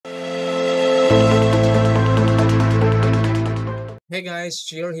Hey guys,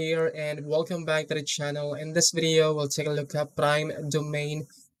 Gio here and welcome back to the channel. In this video, we'll take a look at Prime Domain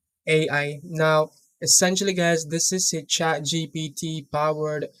AI. Now, essentially guys, this is a chat GPT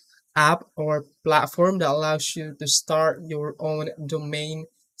powered app or platform that allows you to start your own domain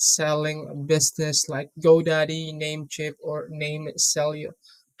selling business like GoDaddy, Namecheap, or Name Sell You.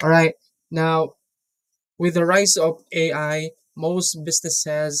 All right. Now, with the rise of AI, most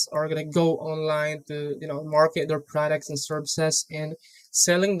businesses are gonna go online to market their products and services, and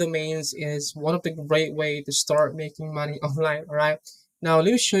selling domains is one of the great way to start making money online. All right. Now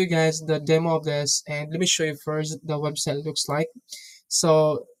let me show you guys the demo of this, and let me show you first the website looks like.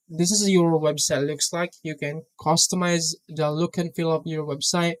 So this is your website looks like. You can customize the look and feel of your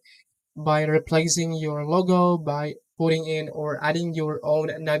website by replacing your logo, by putting in or adding your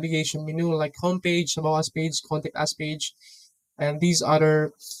own navigation menu like homepage, about us page, contact us page, and these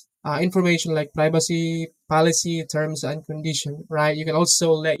other information like privacy policy, terms and condition. Right? You can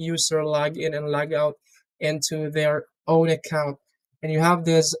also let user log in and log out into their own account, and you have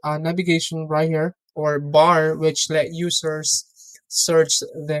this navigation right here or bar which let users search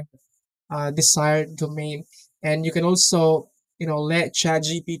the desired domain. And you can also, let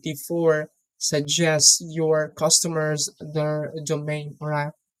ChatGPT 4 suggest your customers their domain, all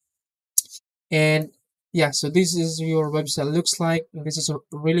right? And yeah, so this is your website looks like. This is a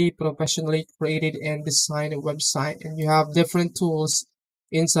really professionally created and designed website, and you have different tools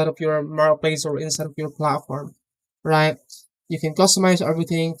inside of your marketplace or inside of your platform, right? You can customize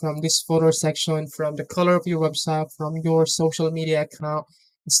everything from this photo section, from the color of your website, from your social media account,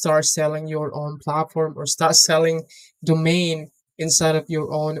 and start selling your own platform or start selling domain inside of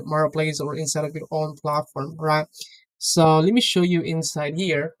your own marketplace or inside of your own platform, right? So let me show you inside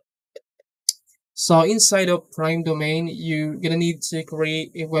here. So inside of Prime Domain, you're gonna need to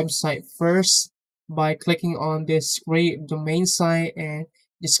create a website first by clicking on this create domain site, and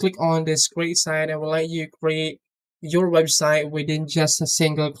just click on this create site and will let you create your website within just a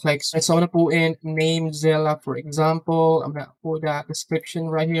single click. So I'm gonna put in name Zilla, for example. I'm gonna put that description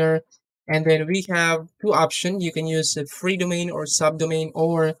right here. And then we have two options. You can use a free domain or subdomain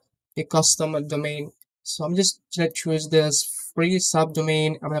or a custom domain. So I'm just gonna choose this free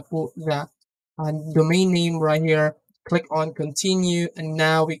subdomain. I'm gonna put that domain name right here, click on continue, and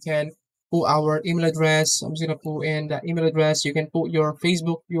now we can put our email address. I'm just gonna put in the email address. You can put your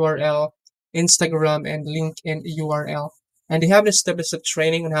Facebook URL, Instagram, and LinkedIn URL. And they have the step-by-step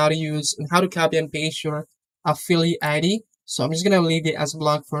training on how to use and how to copy and paste your affiliate ID. So I'm just gonna leave it as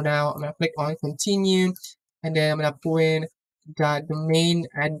blank for now. I'm gonna click on continue, and then I'm gonna put in the domain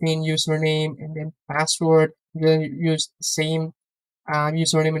admin username and then password. I'm gonna use the same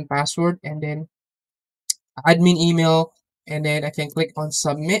username and password, and then admin email, and then I can click on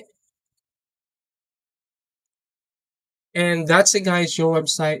submit. And that's it guys, your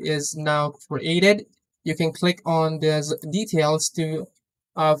website is now created. You can click on these details to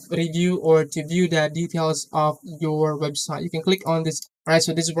review or to view the details of your website. You can click on this. All right,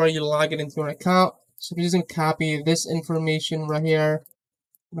 so this is where you log in into your account. So I'm just gonna copy this information right here.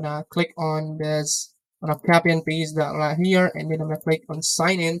 I'm gonna click on this. I'm gonna copy and paste that right here, and then I'm gonna click on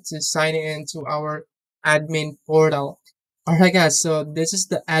sign in to sign in to our admin portal. All right, guys. So this is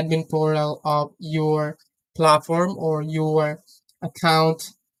the admin portal of your platform or your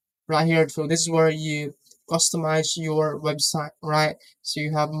account right here. So this is where you customize your website, right? So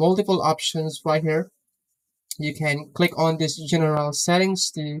you have multiple options right here. You can click on this general settings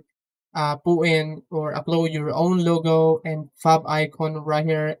to put in or upload your own logo and fab icon right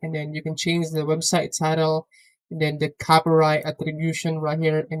here, and then you can change the website title, and then the copyright attribution right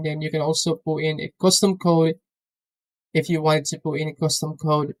here, and then you can also put in a custom code if you want to put in a custom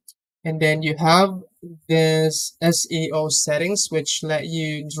code. And then you have this SEO settings which let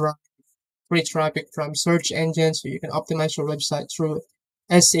you drive free traffic from search engines, so you can optimize your website through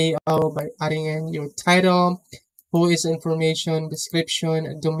SEO by adding in your title, who is information,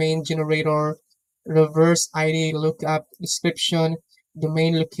 description, domain generator, reverse ID lookup, description,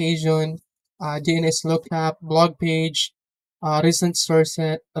 domain location, DNS lookup, blog page, recent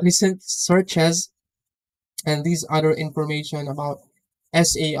searches, and these other information about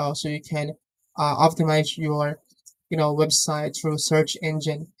SEO, so you can optimize your website through search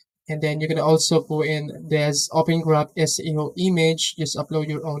engine. And then you can also put in this open graph SEO image. Just upload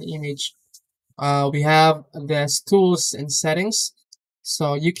your own image. We have this tools and settings,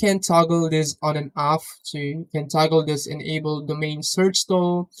 so you can toggle this on and off. So you can toggle this enable domain search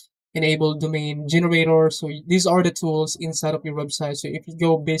tool, enable domain generator. So these are the tools inside of your website. So if you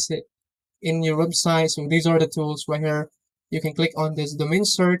go visit in your website, so these are the tools right here. You can click on this domain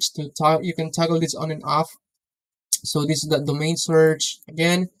search to you can toggle this on and off. So this is the domain search.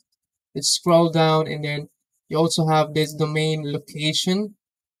 Again, let's scroll down, and then you also have this domain location,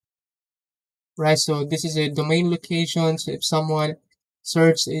 right? So this is a domain location. So if someone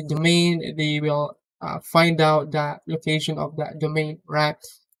search a domain, they will find out that location of that domain, right?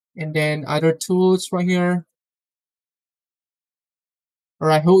 And then other tools right here. All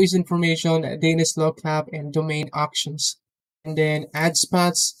right, who is information, Danish locap, and domain auctions. And then ad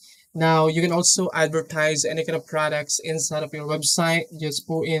spots. Now you can also advertise any kind of products inside of your website. Just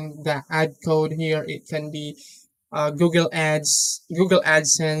put in the ad code here. It can be Google Ads, Google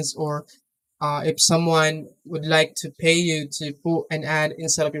AdSense, or if someone would like to pay you to put an ad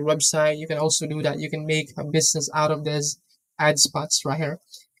inside of your website, you can also do that. You can make a business out of this ad spots right here.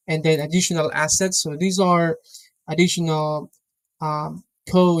 And then additional assets. So these are additional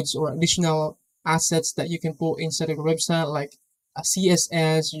codes or additional assets that you can put inside of your website, like a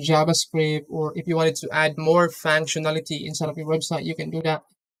CSS, JavaScript, or if you wanted to add more functionality inside of your website, you can do that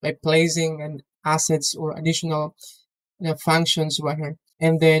by placing an assets or additional functions right here.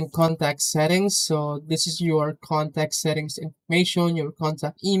 And then contact settings. So this is your contact settings information, your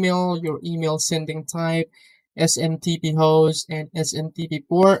contact email, your email sending type, SMTP host and SMTP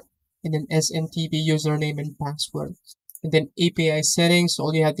port, and then SMTP username and password. And then API settings.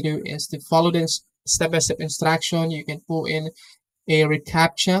 All you have to do is to follow this step-by-step instruction. You can put in a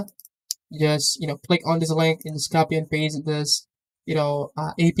reCAPTCHA. Just click on this link and just copy and paste this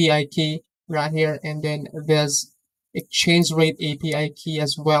API key right here, and then there's exchange rate API key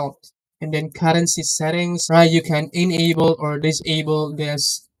as well. And then currency settings, right? You can enable or disable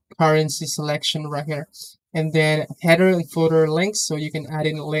this currency selection right here. And then header and footer links, so you can add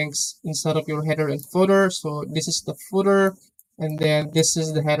in links inside of your header and footer. So this is the footer, and then this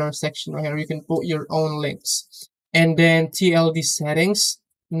is the header section right here. You can put your own links. And then TLD settings.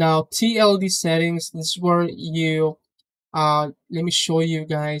 Now TLD settings, this is where you let me show you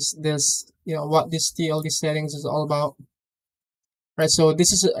guys this, what this TLD settings is all about. Right, so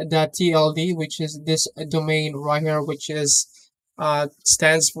this is the TLD, which is this domain right here, which is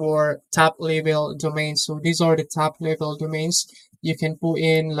stands for top level domains. So these are the top level domains. You can put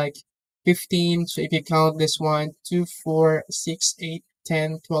in like 15. So if you count this 1, 2, 4, 6, 8,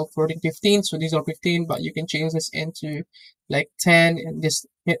 10, 12, 14, 15. So these are 15, but you can change this into like 10 and just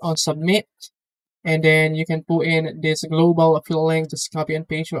hit on submit. And then you can put in this global affiliate link, just copy and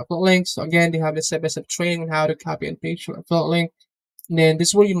paste your affiliate link. So again, they have the step-by-step training on how to copy and paste your affiliate link. And then this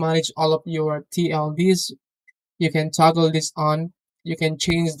is where you manage all of your TLDs. You can toggle this on. You can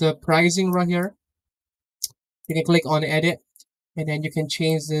change the pricing right here. You can click on edit, and then you can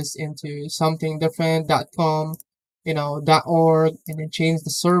change this into something different, .com, .org, and then change the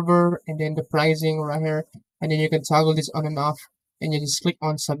server and then the pricing right here. And then you can toggle this on and off, and you just click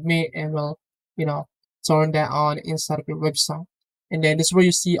on submit, and will turn that on inside of your website. And then this is where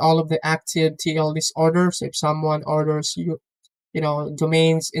you see all of the active TLDs orders. So if someone orders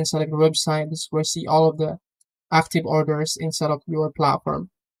domains inside of your website, this is where you see all of the active orders inside of your platform.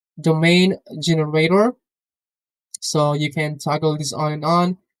 Domain generator. So you can toggle this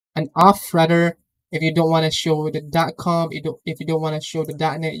on and off rather. If you don't want to show the .com, if you don't want to show the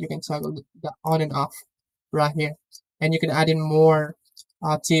 .net, you can toggle the on and off right here. And you can add in more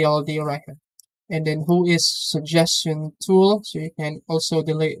TLD right here. And then who is suggestion tool. So you can also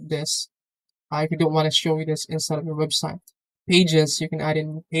delete this if you don't want to show you this inside of your website. Pages, you can add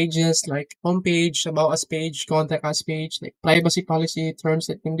in pages like homepage, about us page, contact us page, like privacy policy, terms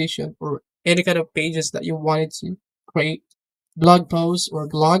and conditions, or any kind of pages that you wanted to create. Blog posts or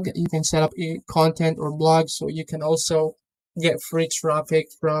blog, you can set up a content or blog, so you can also get free traffic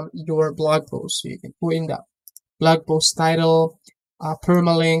from your blog post. So you can put in that blog post title,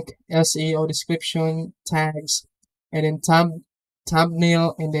 permalink, SEO description, tags, and then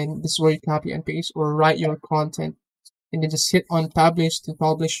thumbnail, and then this is where you copy and paste or write your content. And then just hit on publish to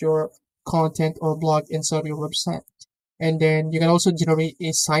publish your content or blog inside your website. And then you can also generate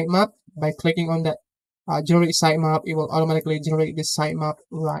a sitemap by clicking on that generate sitemap. It will automatically generate this sitemap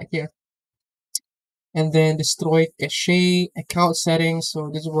right here. And then destroy cache, account settings. So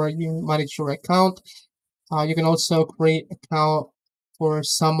this is where you manage your account. You can also create account for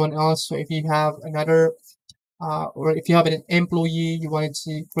someone else. So if you have another or if you have an employee, you wanted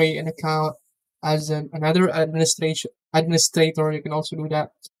to create an account as another administrator, you can also do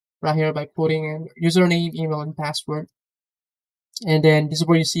that right here by putting in username, email, and password. And then this is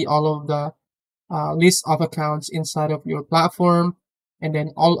where you see all of the list of accounts inside of your platform. And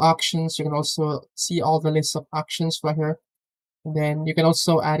then all auctions, you can also see all the list of auctions right here. And then you can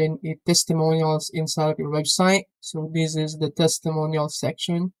also add in a testimonials inside of your website. So this is the testimonial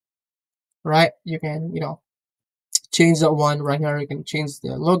section, right? You can change that one right here. You can change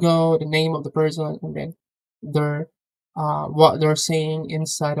the logo, the name of the person, and then their what they're saying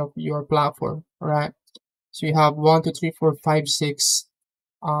inside of your platform. All right. So you have 1, 2, 3, 4, 5, 6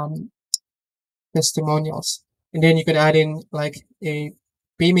 um, testimonials, and then you can add in like a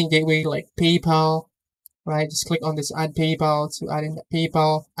payment gateway like PayPal. Right. Just click on this add PayPal to add in the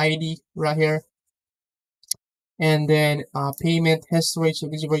PayPal ID right here, and then payment history. So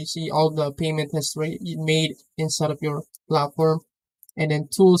this is where you see all the payment history you made inside of your platform. And then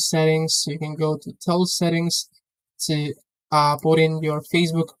tool settings, so you can go to tool settings to put in your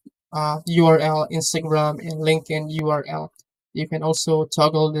Facebook URL, Instagram, and LinkedIn URL. You can also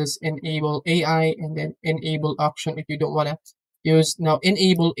toggle this enable AI and then enable auction if you don't want to use. Now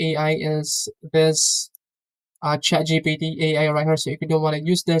enable AI is this chat GPT AI right here. So if you don't want to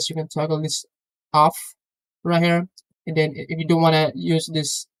use this, you can toggle this off right here. And then if you don't want to use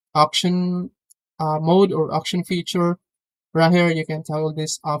this auction mode or auction feature right here, you can toggle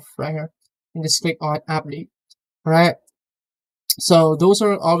this off right here and just click on update. All right. So those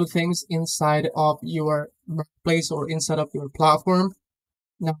are all the things inside of your marketplace or inside of your platform.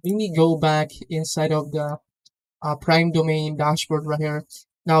 Now let me go back inside of the Prime Domain dashboard right here.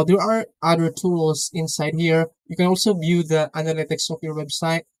 Now there are other tools inside here. You can also view the analytics of your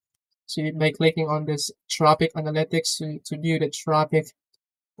website. So by clicking on this traffic analytics to view the traffic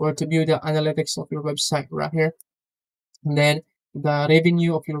or to view the analytics of your website right here. And then the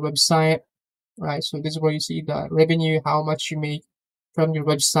revenue of your website, right? So this is where you see the revenue, how much you make from your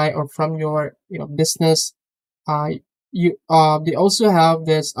website or from your business. They also have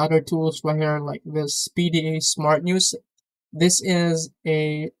this other tools right here like this PDA Smart News. This is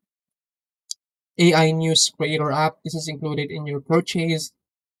a AI news creator app. This is included in your purchase.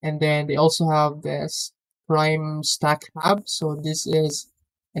 And then they also have this Prime Stack Hub. So this is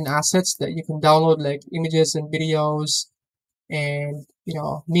an assets that you can download like images and videos and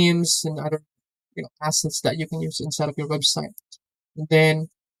memes and other assets that you can use inside of your website. And then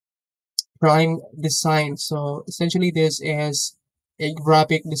Prime Design. So essentially this is a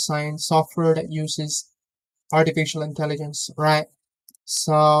graphic design software that uses artificial intelligence, right?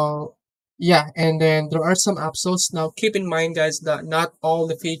 So yeah, and then there are some upsells. Now keep in mind guys that not all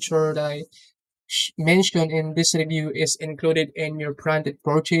the feature that I mentioned in this review is included in your branded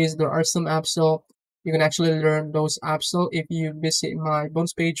purchase. There are some upsell. You can actually learn those upsell if you visit my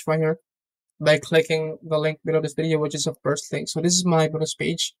bonus page right here by clicking the link below this video, which is the first link. So this is my bonus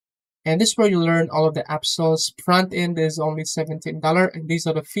page, and this is where you learn all of the upsells. Front end is only $17, and these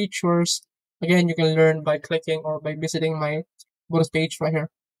are the features. Again, you can learn by clicking or by visiting my bonus page right here.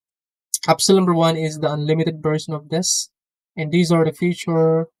 Upsell number 1 is the unlimited version of this, and these are the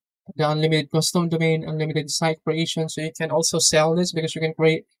feature, the unlimited custom domain, unlimited site creation. So you can also sell this because you can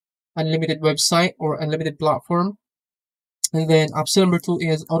create unlimited website or unlimited platform. And then upsell number 2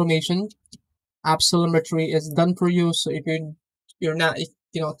 is automation. Upsell number 3 is done for you. So if you're not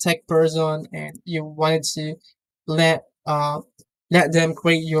tech person and you wanted to let them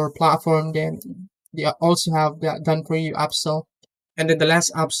create your platform, then they also have that done for you upsell. And then the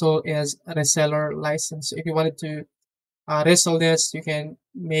last upsell is reseller license. So if you wanted to resell this, you can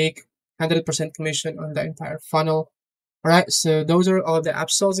make 100% commission on the entire funnel. All right, so those are all the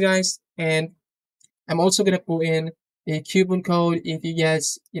upsells, guys. And I'm also gonna put in a coupon code if you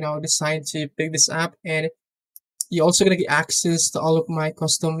guys decide to pick this up, and you're also gonna get access to all of my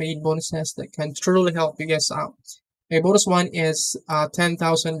custom made bonuses that can truly help you guys out. A bonus 1 is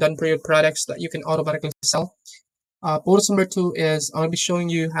 10,000 done for your products that you can automatically sell. Bonus number 2 is I'll be showing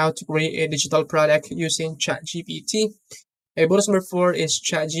you how to create a digital product using ChatGPT. Bonus number 4 is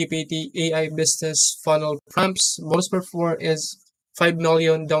ChatGPT AI business funnel prompts. Bonus number 4 is 5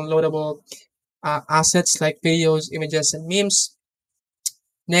 million downloadable assets like videos, images, and memes.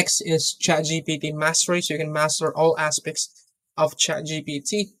 Next is ChatGPT Mastery, so you can master all aspects of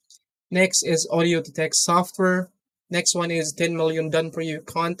ChatGPT. Next is audio to text software. Next one is 10 million done for you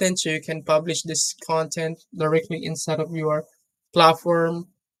content, so you can publish this content directly inside of your platform.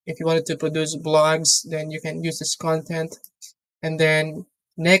 If you wanted to produce blogs, then you can use this content. And then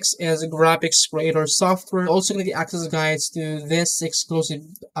next is graphics creator software. Also going to get access, guys, to this exclusive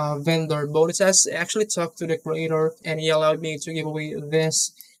vendor bonuses. I actually talked to the creator and he allowed me to give away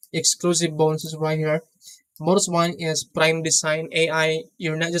this exclusive bonuses right here. Bonus 1 is Prime Design AI.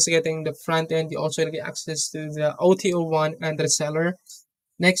 You're not just getting the front end, you also get access to the OTO1 and reseller.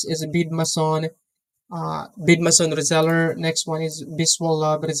 Next is BidMason reseller. Next one is Visual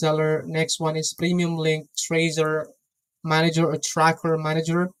Lab reseller. Next one is Premium Link Tracer Manager or Tracker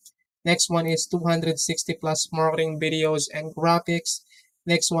Manager. Next one is 260 plus marketing videos and graphics.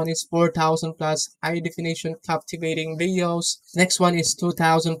 Next one is 4,000 plus high definition captivating videos. Next one is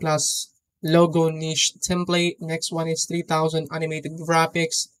 2,000 plus logo niche template. Next one is 3,000 animated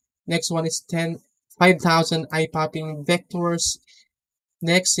graphics. Next one is 5,000 eye-popping vectors.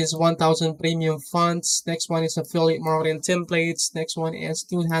 Next is 1,000 premium fonts. Next one is affiliate marketing templates. Next one is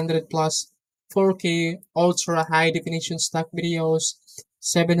 200 plus 4K ultra high definition stock videos.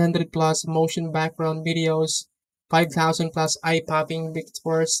 700 plus motion background videos. 5,000 plus eye-popping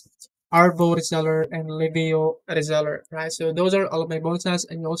vectors. Arvo reseller and Livio reseller, right? So those are all of my bonuses,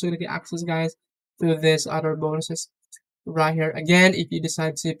 and you also get access, guys, to these other bonuses right here. Again, if you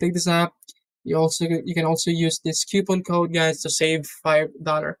decide to pick this up, you can also use this coupon code, guys, to save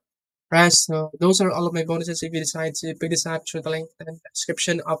 $5. Right, so those are all of my bonuses if you decide to pick this up through the link in the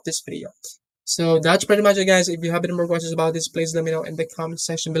description of this video. So that's pretty much it, guys. If you have any more questions about this, please let me know in the comment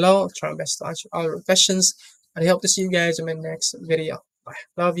section below. I'll try my best to answer all your questions, and I hope to see you guys in my next video. Bye.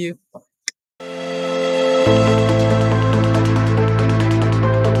 Love you. Bye.